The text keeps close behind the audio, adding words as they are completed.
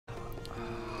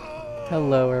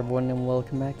Hello everyone and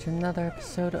welcome back to another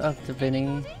episode of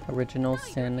Divinity Original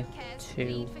Sin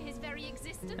 2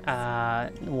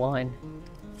 1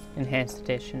 Enhanced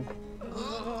Edition.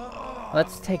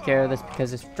 Let's take care of this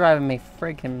because it's driving me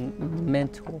freaking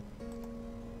mental.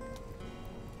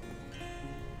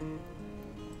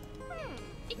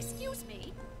 Excuse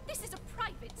me, this is a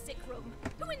private sick room.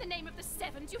 Who in the name of the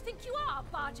seven do you think you are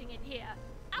barging in here?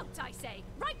 Out, I say,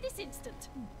 right this instant.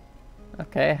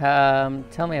 Okay,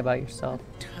 tell me about yourself.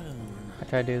 I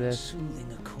try to do this.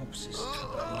 Soothing a corpse's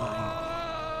troubled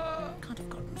mind. Can't have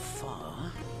gotten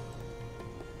far.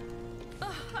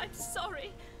 Oh, I'm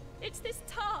sorry. It's this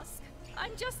task.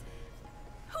 I'm just...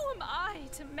 Who am I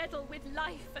to meddle with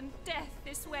life and death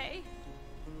this way?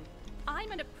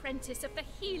 I'm an apprentice of the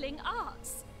healing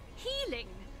arts. Healing!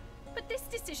 But this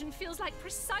decision feels like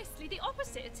precisely the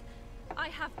opposite. I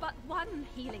have but one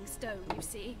healing stone, you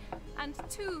see, and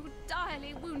two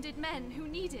direly wounded men who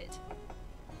need it.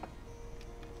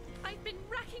 I've been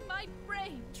racking my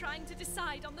brain trying to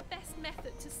decide on the best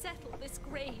method to settle this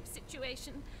grave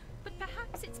situation, but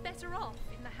perhaps it's better off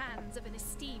in the hands of an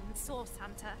esteemed source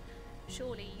hunter.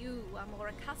 Surely you are more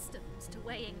accustomed to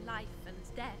weighing life and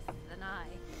death than I.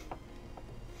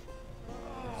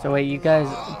 So wait, you guys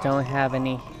don't have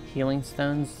any healing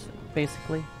stones,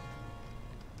 basically?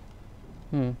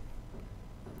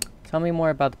 Tell me more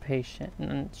about the patient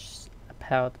and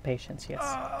about the patients, yes.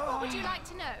 What would you like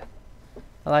to know?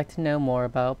 I'd like to know more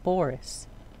about Boris.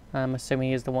 I'm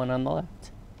assuming he's the one on the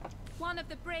left. One of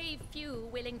the brave few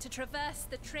willing to traverse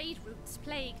the trade routes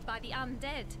plagued by the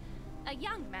undead. A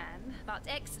young man, but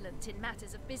excellent in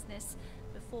matters of business,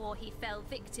 before he fell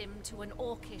victim to an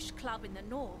orcish club in the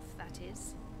north, that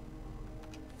is.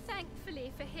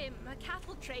 Thankfully for him, a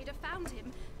cattle trader found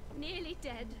him, nearly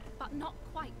dead, but not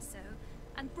quite so,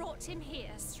 and brought him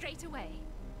here straight away.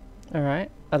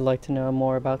 Alright, I'd like to know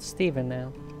more about Stephen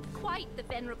now. Quite the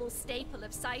venerable staple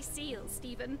of Seal,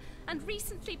 Stephen, and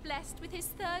recently blessed with his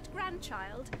third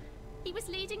grandchild. He was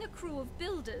leading a crew of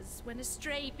builders when a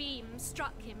stray beam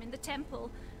struck him in the temple,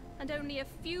 and only a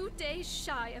few days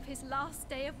shy of his last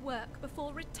day of work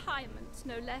before retirement,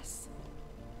 no less.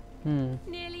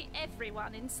 Nearly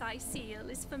everyone in Seal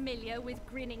is familiar with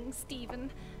grinning Stephen,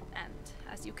 and,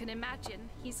 as you can imagine,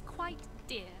 he's quite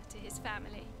dear to his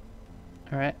family.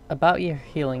 Alright, about your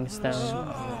healing stone.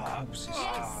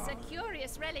 Yes, a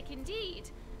curious relic indeed.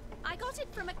 I got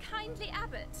it from a kindly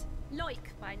abbot,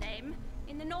 Loic by name,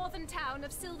 in the northern town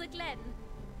of Silver Glen.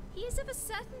 He is of a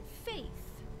certain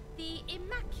faith, the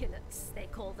Immaculates they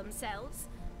call themselves,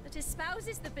 that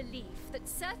espouses the belief that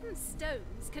certain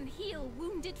stones can heal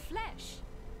wounded flesh.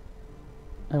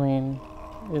 I mean,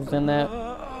 isn't that...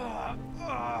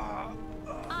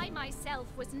 I myself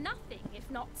was nothing if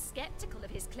not skeptical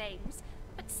of his claims,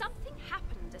 but something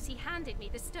happened as he handed me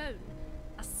the stone.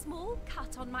 A small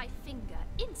cut on my finger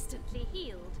instantly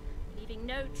healed, leaving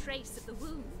no trace of the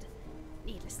wound.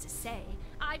 Needless to say,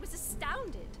 I was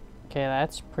astounded. Okay,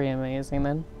 that's pretty amazing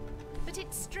then. But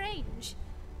it's strange.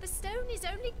 The stone is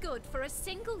only good for a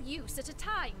single use at a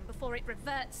time before it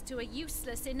reverts to a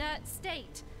useless, inert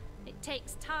state. It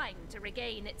takes time to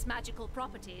regain its magical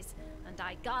properties, and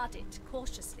I guard it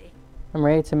cautiously. I'm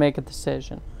ready to make a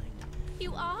decision.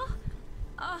 You are?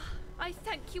 I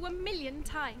thank you a million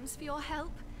times for your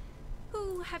help.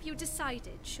 Who have you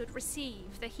decided should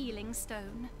receive the healing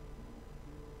stone?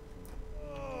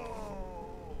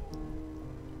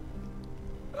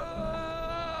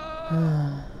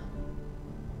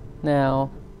 Now,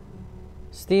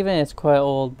 Stephen is quite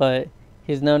old, but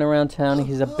he's known around town.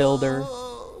 He's a builder.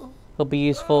 He'll be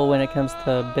useful when it comes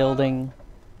to building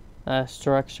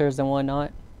structures and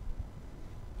whatnot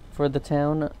for the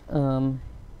town.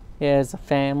 He has a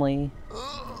family.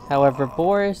 However,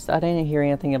 Boris, I didn't hear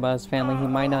anything about his family. He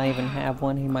might not even have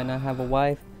one. He might not have a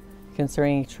wife.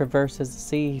 Considering he traverses the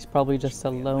sea, he's probably just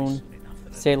a lone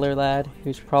sailor lad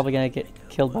who's probably gonna get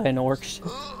killed by an orc,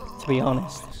 to be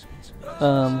honest.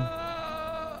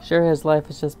 Sure, his life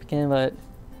has just begun, but...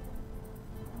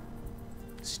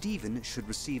 Stephen should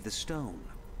receive the stone.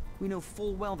 We know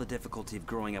full well the difficulty of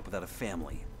growing up without a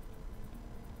family.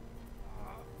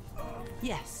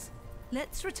 Yes.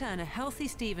 Let's return a healthy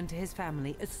Stephen to his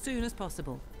family as soon as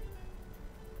possible.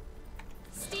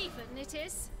 Stephen, it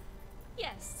is?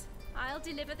 Yes, I'll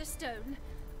deliver the stone.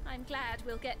 I'm glad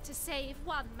we'll get to save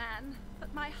one man,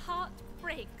 but my heart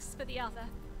breaks for the other.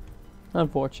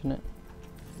 Unfortunate.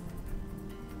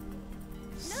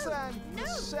 No,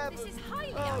 this is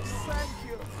highly unfair.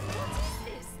 Thank you. What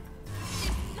is this?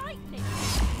 This lightning.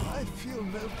 I feel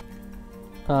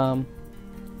no...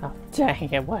 Oh, dang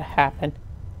it, what happened?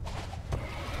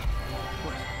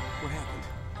 What happened?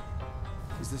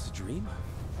 Is this a dream?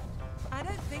 I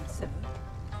don't think so.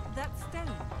 That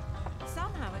stone.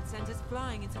 Somehow it sent us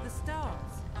flying into the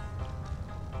stars.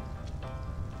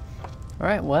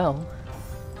 Alright, well.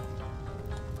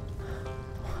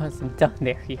 Wasn't done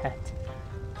there yet.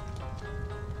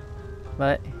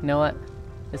 But, you know what?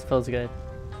 This feels good.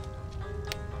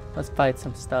 Let's fight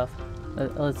some stuff.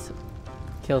 Let's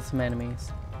kill some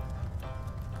enemies.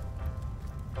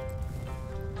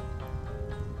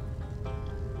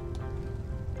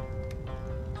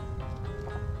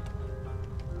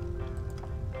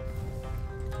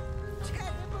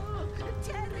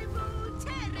 Terrible,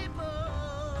 terrible!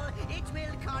 It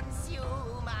will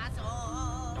consume us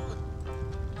all.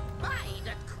 By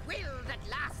the quill that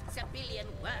lasts a billion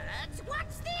words,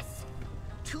 what's this?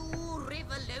 2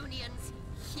 Rivalonians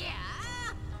here?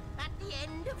 At the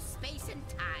end of space and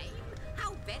time?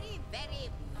 How very, very,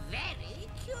 very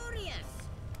curious.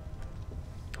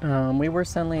 We were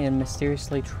suddenly and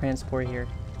mysteriously transported here.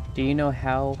 Do you know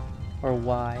how or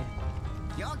why?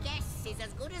 Your guess is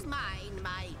as good as mine,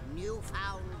 my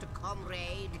newfound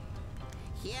comrade.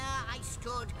 Here I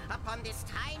stood upon this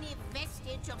tiny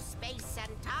vestige of space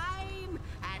and time,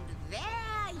 and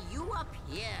there you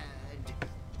appeared.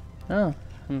 Oh,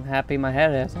 I'm happy my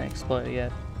head hasn't exploded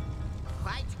yet.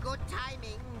 Quite good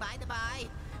timing, by the by,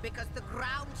 because the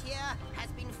ground here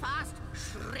has been fast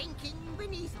shrinking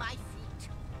beneath my feet.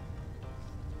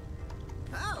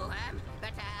 Oh,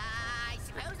 but I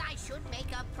suppose I should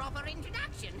make a proper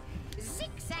introduction.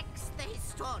 Zigzax the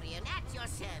historian at your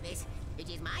service. It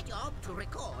is my job to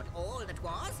record all that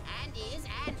was and is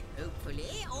and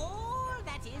hopefully all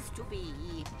that is to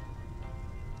be.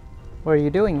 What are you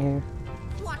doing here?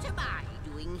 What am I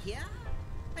doing here?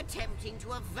 Attempting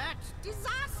to avert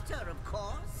disaster, of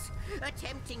course.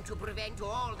 Attempting to prevent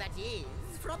all that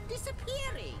is from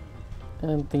disappearing.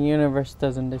 The universe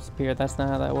doesn't disappear. That's not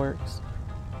how that works.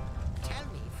 Tell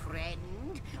me,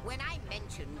 friend, when I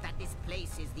mentioned that this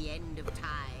place is the end of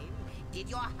time, did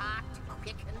your heart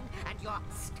quicken and your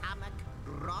stomach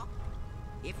drop?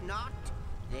 If not,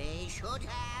 they should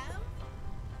have.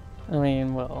 I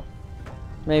mean, well,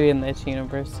 maybe in this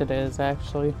universe it is,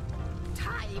 actually.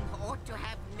 Time ought to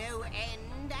have no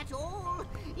end at all.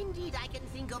 Indeed, I can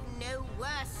think of no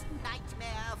worse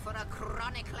nightmare for a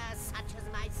chronicler such as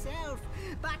myself.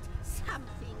 But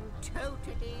something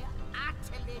totally,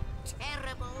 utterly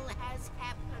terrible has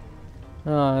happened.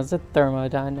 Oh, is it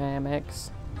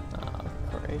thermodynamics? Oh,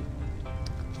 great.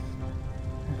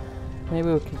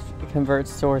 Maybe we could convert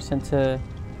source into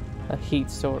a heat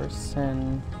source,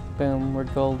 and boom, we're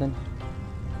golden.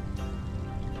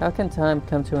 How can time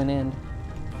come to an end?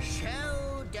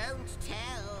 Show, don't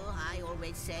tell, I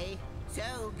always say.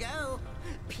 So go,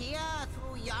 peer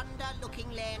through yonder looking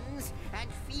lens, and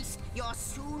feast your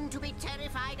soon-to-be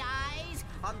terrified eyes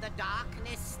on the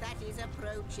darkness that is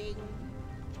approaching.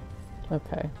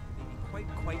 Okay.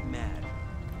 Quite mad.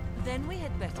 Then we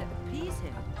had better appease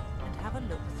him and have a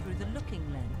look through the looking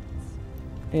lens.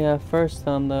 Yeah, first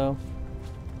though, I'm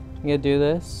gonna do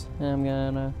this, and I'm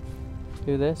gonna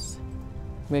do this.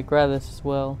 I'm gonna grab this as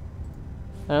well.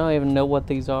 I don't even know what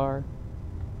these are.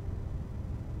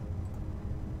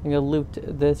 I'm gonna loot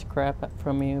this crap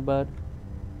from you, bud.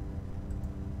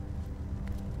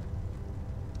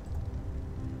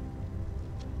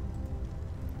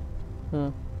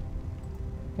 Huh.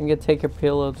 I'm gonna take your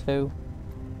pillow too.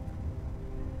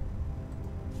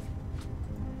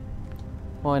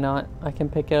 Why not? I can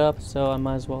pick it up, so I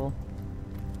might as well.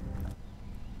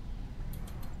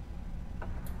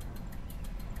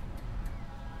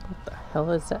 What the hell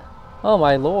is that? Oh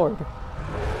my lord!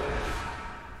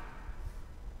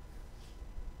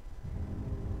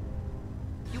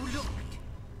 You looked.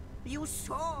 You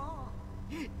saw.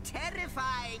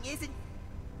 Terrifying, isn't...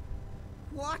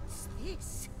 What's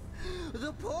this?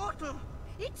 The portal.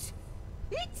 It's...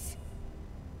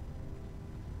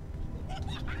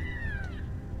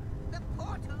 The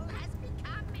portal has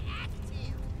become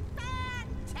active.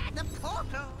 Fantastic. The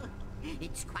portal.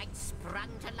 It's quite sprung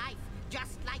to life,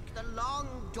 just like the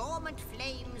long dormant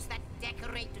flames that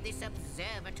decorate this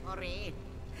observatory.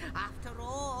 After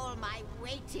all my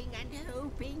waiting and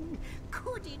hoping,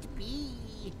 could it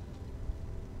be?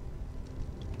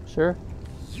 Sure.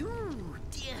 You,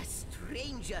 dear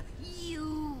stranger,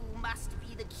 you must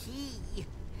be the key.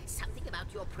 Something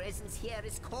about your presence here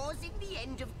is causing the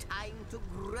end of time to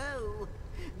grow.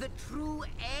 The true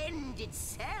end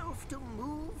itself to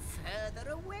move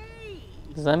further away.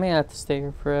 Does that mean I have to stay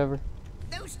here forever?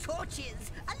 Those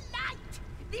torches, a light!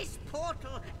 This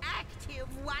portal active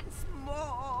once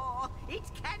more. It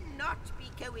cannot be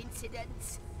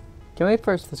coincidence. Can we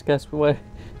first discuss what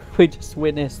we just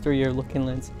witnessed through your looking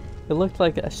lens? It looked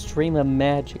like a stream of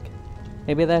magic.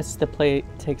 Maybe that's the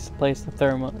takes place the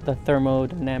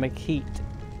thermodynamic heat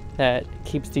that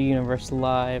keeps the universe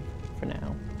alive for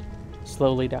now,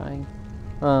 slowly dying.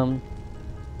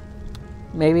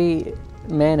 Maybe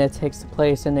mana takes the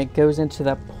place and it goes into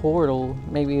that portal.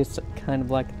 Maybe it's kind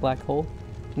of like a black hole.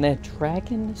 And that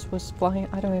dragon was flying.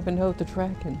 I don't even know the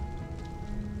dragon.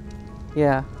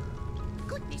 Yeah.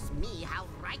 Goodness me, how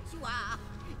right you are.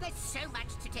 There's so much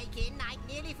to take in, I'd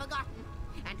nearly forgotten.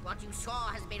 And what you saw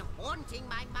has been haunting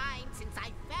my mind since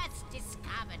I first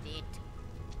discovered it.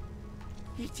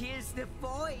 It is the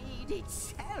void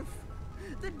itself.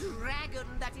 The dragon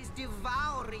that is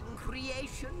devouring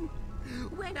creation.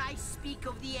 When I speak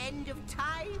of the end of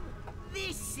time,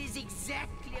 this is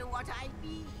exactly what I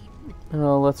mean.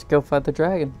 Oh, let's go fight the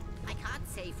dragon. I can't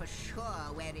say for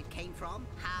sure where it came from,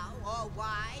 how or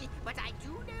why, but I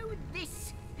do know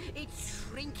this. It's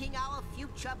shrinking our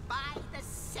future by the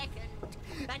second.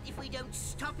 And if we don't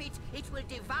stop it, it will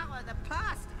devour the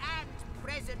past and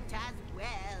present as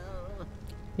well.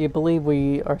 You believe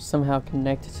we are somehow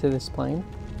connected to this plane?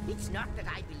 It's not that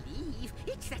I believe,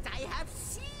 it's that I have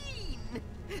seen.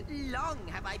 Long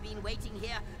have I been waiting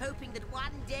here, hoping that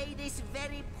one day this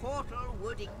very portal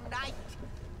would ignite.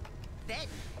 Then,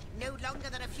 no longer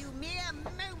than a few mere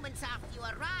moments after you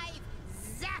arrive,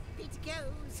 zap it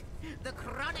goes. The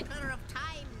chronicler of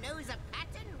time knows a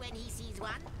pattern when he sees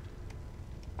one.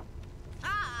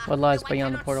 What lies though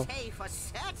beyond the I portal? cannot say for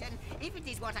certain. If it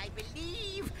is what I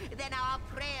believe, then our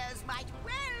prayers might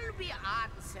well be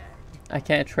answered. I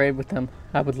can't trade with him.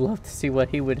 I would love to see what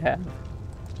he would have.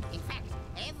 In fact,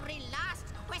 every last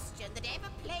question that ever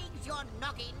plagued your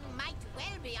noggin might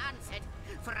well be answered.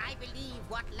 For I believe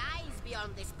what lies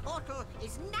beyond this portal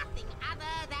is nothing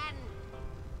other than...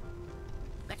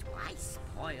 But why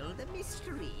spoil the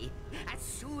mystery? As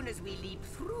soon as we leap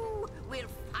through, we'll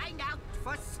find out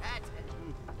for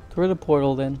certain. Through the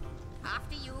portal, then.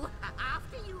 After you,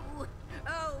 after you.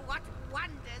 Oh, what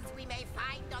wonders we may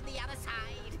find on the other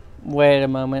side. Wait a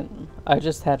moment. I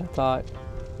just had a thought.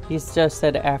 He's just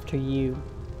said after you.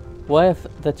 What if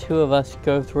the two of us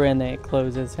go through and then it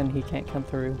closes and he can't come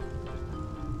through?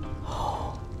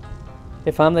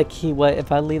 If I'm the key, what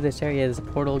if I leave this area? Is the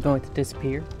portal going to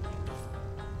disappear?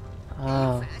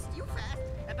 Oh. You first,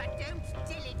 but don't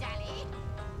dilly-dally.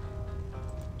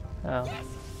 Oh. Yes,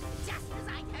 just as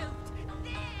I hoped.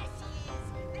 There she is.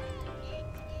 There it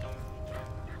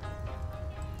is.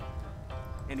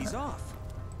 And he's off.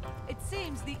 It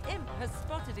seems the imp has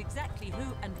spotted exactly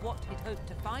who and what he'd hoped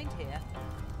to find here.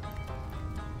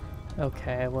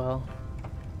 Okay, well.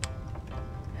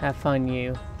 Have fun,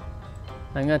 you.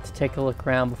 I'm going to take a look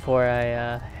around before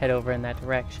I head over in that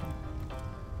direction.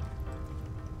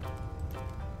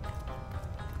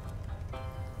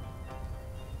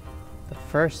 The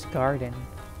first garden.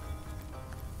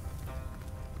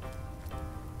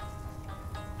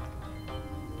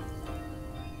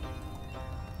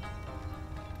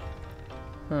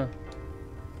 Huh.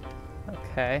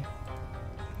 Okay.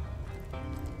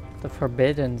 The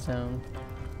Forbidden Zone.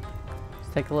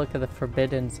 Let's take a look at the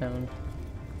Forbidden Zone.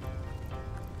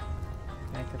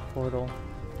 Active portal.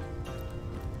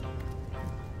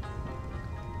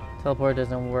 Teleport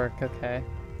doesn't work, okay.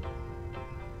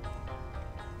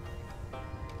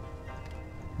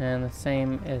 And the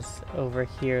same is over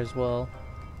here as well.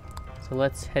 So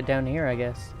let's head down here, I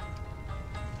guess.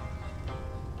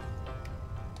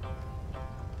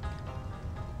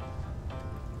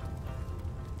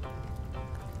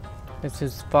 This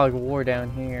is Fog War down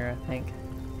here, I think.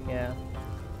 Yeah,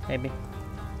 maybe.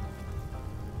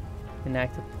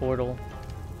 Inactive portal.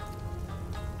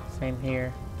 Same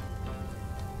here.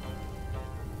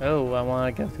 Oh, I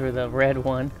want to go through the red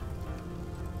one.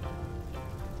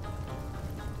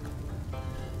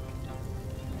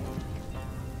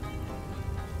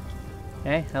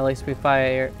 Okay, at least we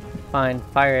find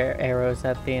fire arrows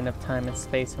at the end of time and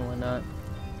space and whatnot.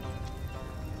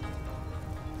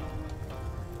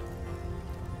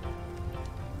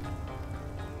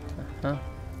 Uh-huh.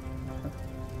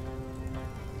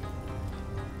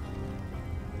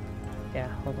 Yeah,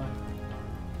 hold on.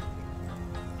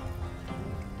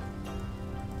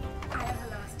 I have the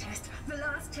last chest, the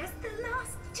last chest, the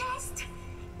last chest!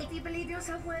 If you believe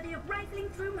yourself worthy of rifling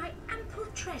through my ample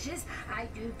treasures, I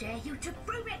do dare you to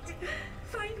prove it!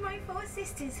 Find my 4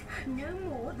 sisters, no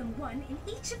more than one in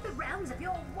each of the realms of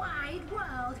your wide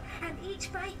world, and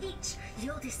each by each,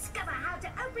 you'll discover how to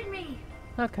open me!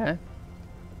 Okay.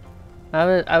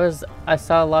 I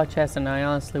saw a lock chest and I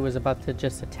honestly was about to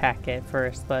just attack it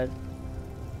first, but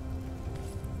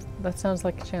that sounds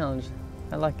like a challenge.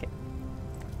 I like it.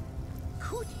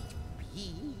 Could it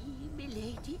be,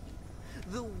 milady?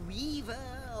 the weaver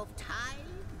of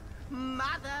time,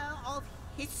 mother of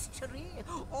history,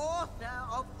 author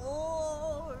of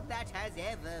all that has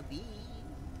ever been.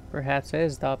 Perhaps it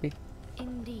is, Dobby.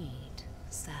 Indeed,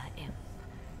 Sir Imp.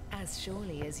 As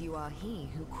surely as you are he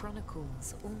who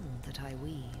chronicles all that I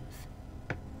weave.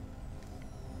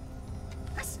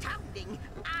 Astounding!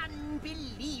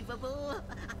 Unbelievable!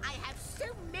 I have so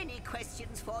many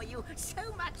questions for you, so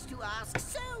much to ask,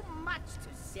 so much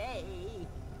to say.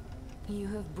 You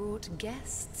have brought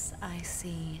guests, I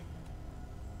see.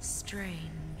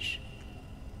 Strange.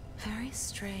 Very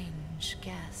strange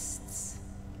guests.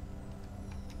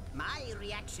 My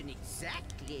reaction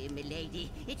exactly,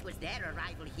 milady. It was their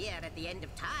arrival here at the end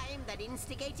of time that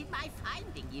instigated my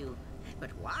finding you. But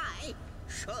why?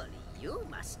 Surely you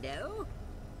must know.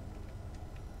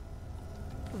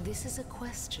 This is a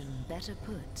question better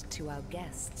put to our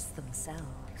guests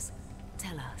themselves.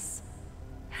 Tell us,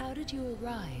 how did you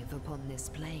arrive upon this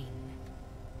plane?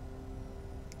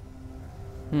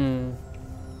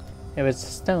 It was a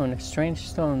stone, a strange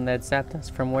stone that zapped us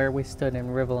from where we stood in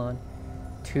Rivellon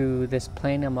to this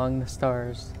plane among the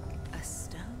stars. A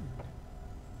stone?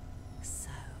 So,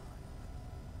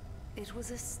 it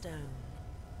was a stone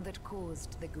that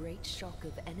caused the great shock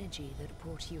of energy that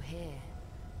brought you here,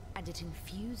 and it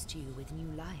infused you with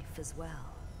new life as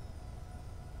well.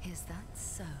 Is that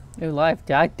so? New life?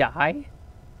 Did I die?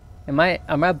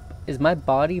 Is my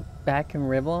body back in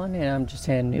Rivellon and I'm just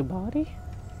in a new body?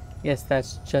 Yes,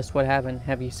 that's just what happened.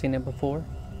 Have you seen it before?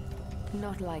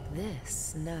 Not like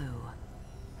this, no.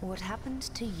 What happened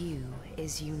to you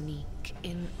is unique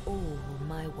in all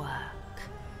my work.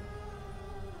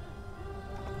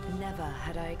 Never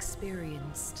had I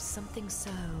experienced something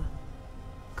so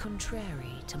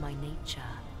contrary to my nature.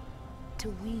 To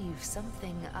weave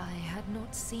something I had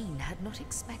not seen, had not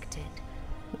expected.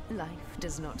 Life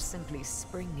does not simply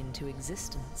spring into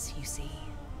existence, you see.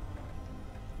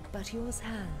 But yours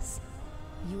has.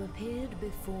 You appeared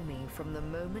before me from the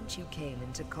moment you came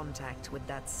into contact with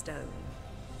that stone.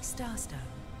 Starstone.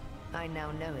 I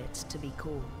now know it to be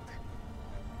called.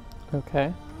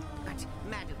 Okay. But,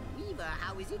 Madam Weaver,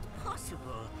 how is it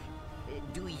possible?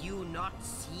 Do you not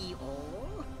see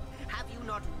all? Have you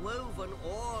not woven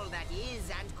all that is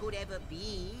and could ever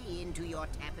be into your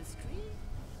tapestry?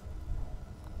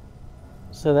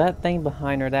 So that thing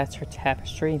behind her, that's her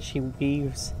tapestry, and she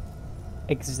weaves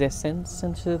existence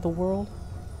into the world?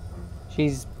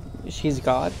 She's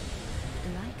God?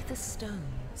 Like the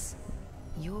stones,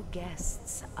 your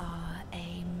guests are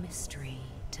a mystery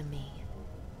to me.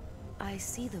 I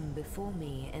see them before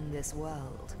me in this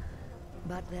world,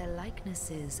 but their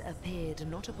likenesses appeared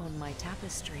not upon my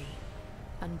tapestry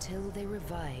until they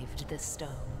revived the stone.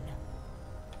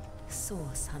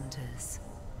 Source hunters,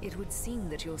 it would seem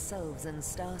that yourselves and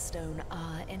Starstone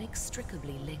are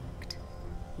inextricably linked.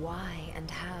 Why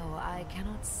and how, I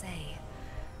cannot say,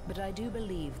 but I do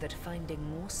believe that finding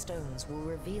more stones will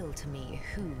reveal to me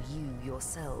who you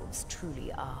yourselves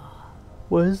truly are.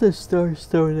 What is this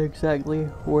Starstone exactly?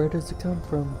 Where does it come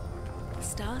from?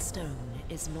 Starstone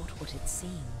is not what it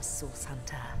seems, Source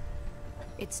Hunter.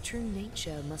 Its true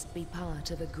nature must be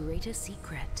part of a greater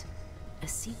secret. A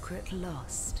secret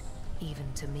lost, even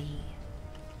to me.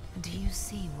 Do you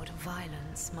see what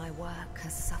violence my work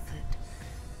has suffered?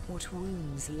 What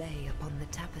wounds lay upon the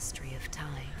tapestry of time?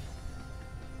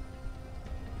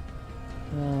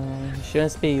 She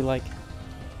must be like...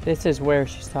 This is where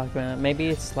she's talking about. Maybe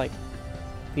it's like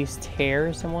these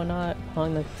tears and whatnot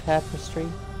on the tapestry.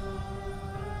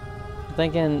 I'm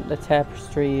thinking the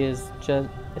tapestry is just...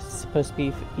 It's supposed to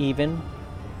be even.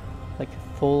 Like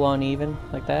full on even,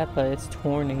 like that, but it's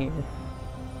torn here.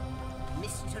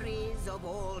 Mysteries of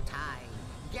all time,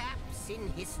 gaps in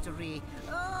history.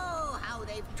 Oh, how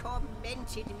they've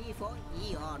tormented me for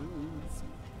eons.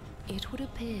 It would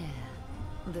appear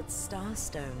that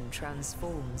Starstone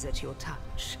transforms at your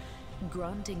touch,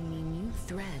 granting me new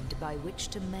thread by which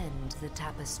to mend the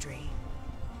tapestry.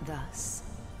 Thus,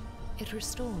 it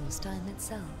restores time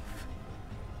itself.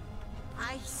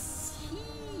 I see.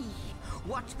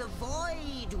 What the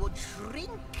void would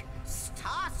shrink,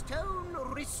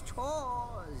 Starstone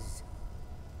restores.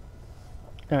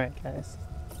 Alright, guys.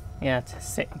 Yeah,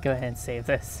 go ahead and save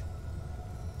this.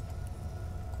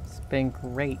 It's been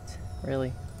great,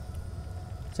 really.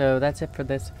 So that's it for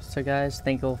this episode, guys.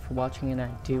 Thank you all for watching, and I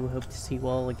do hope to see you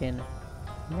all again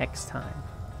next time.